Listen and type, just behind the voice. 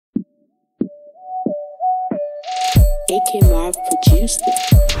AK Marv produced it.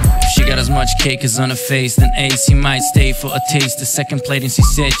 If she got as much cake as on her face, then Ace, he might stay for a taste. The second plate and she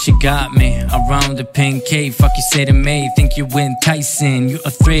said she got me around the pink cake. Fuck you say to me, think you enticing. You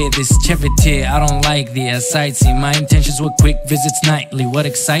a thread, this charity, I don't like the sightsee. My intentions were quick visits nightly. What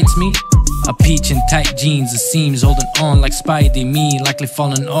excites me? A peach in tight jeans, the seams holding on like Spidey. Me likely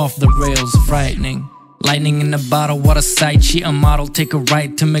falling off the rails, frightening. Lightning in the bottle, what a sight. She a model, take her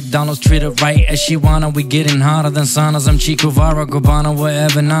right to McDonald's, treat her right as she wanna. We getting hotter than saunas. I'm Che Guevara, cubana,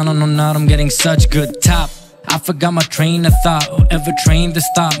 wherever. Nanah, nonanah, I'm getting such good top. I forgot my train of thought. Whoever trained this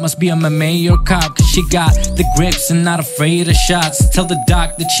thought must be a MMA or cop, cause she got the grips and not afraid of shots. Tell the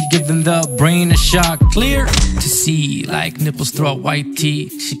doc that she giving the brain a shock. Clear to see like nipples through a white tee.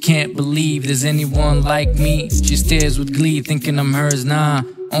 She can't believe there's anyone like me. She stares with glee thinking I'm hers. Nah,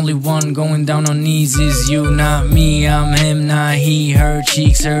 only one going down on knees is you, not me. I'm him, not he. Her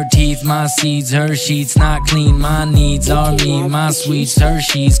cheeks, her teeth, my seeds, her sheets not clean. My needs are me, my sweets,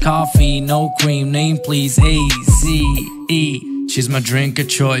 Hershey's coffee, no cream. Name please, A-C-E. She's my drink of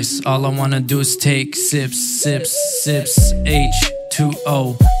choice. All I wanna do is take sips, sips, sips.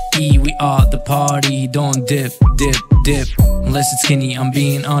 H-2-O-E. We are the party. Don't dip, dip, dip. Unless it's skinny, I'm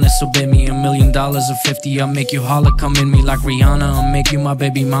being honest, so bid me $1 million or 50. I'll make you holler, come in me like Rihanna. I'll make you my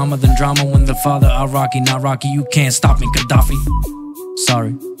baby mama, then drama when the father are Rocky, not Rocky. You can't stop me, Gaddafi.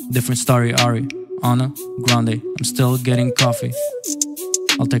 Sorry, different story, Ari. Anna, Grande, I'm still getting coffee.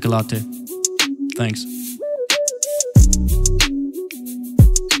 I'll take a latte. Thanks.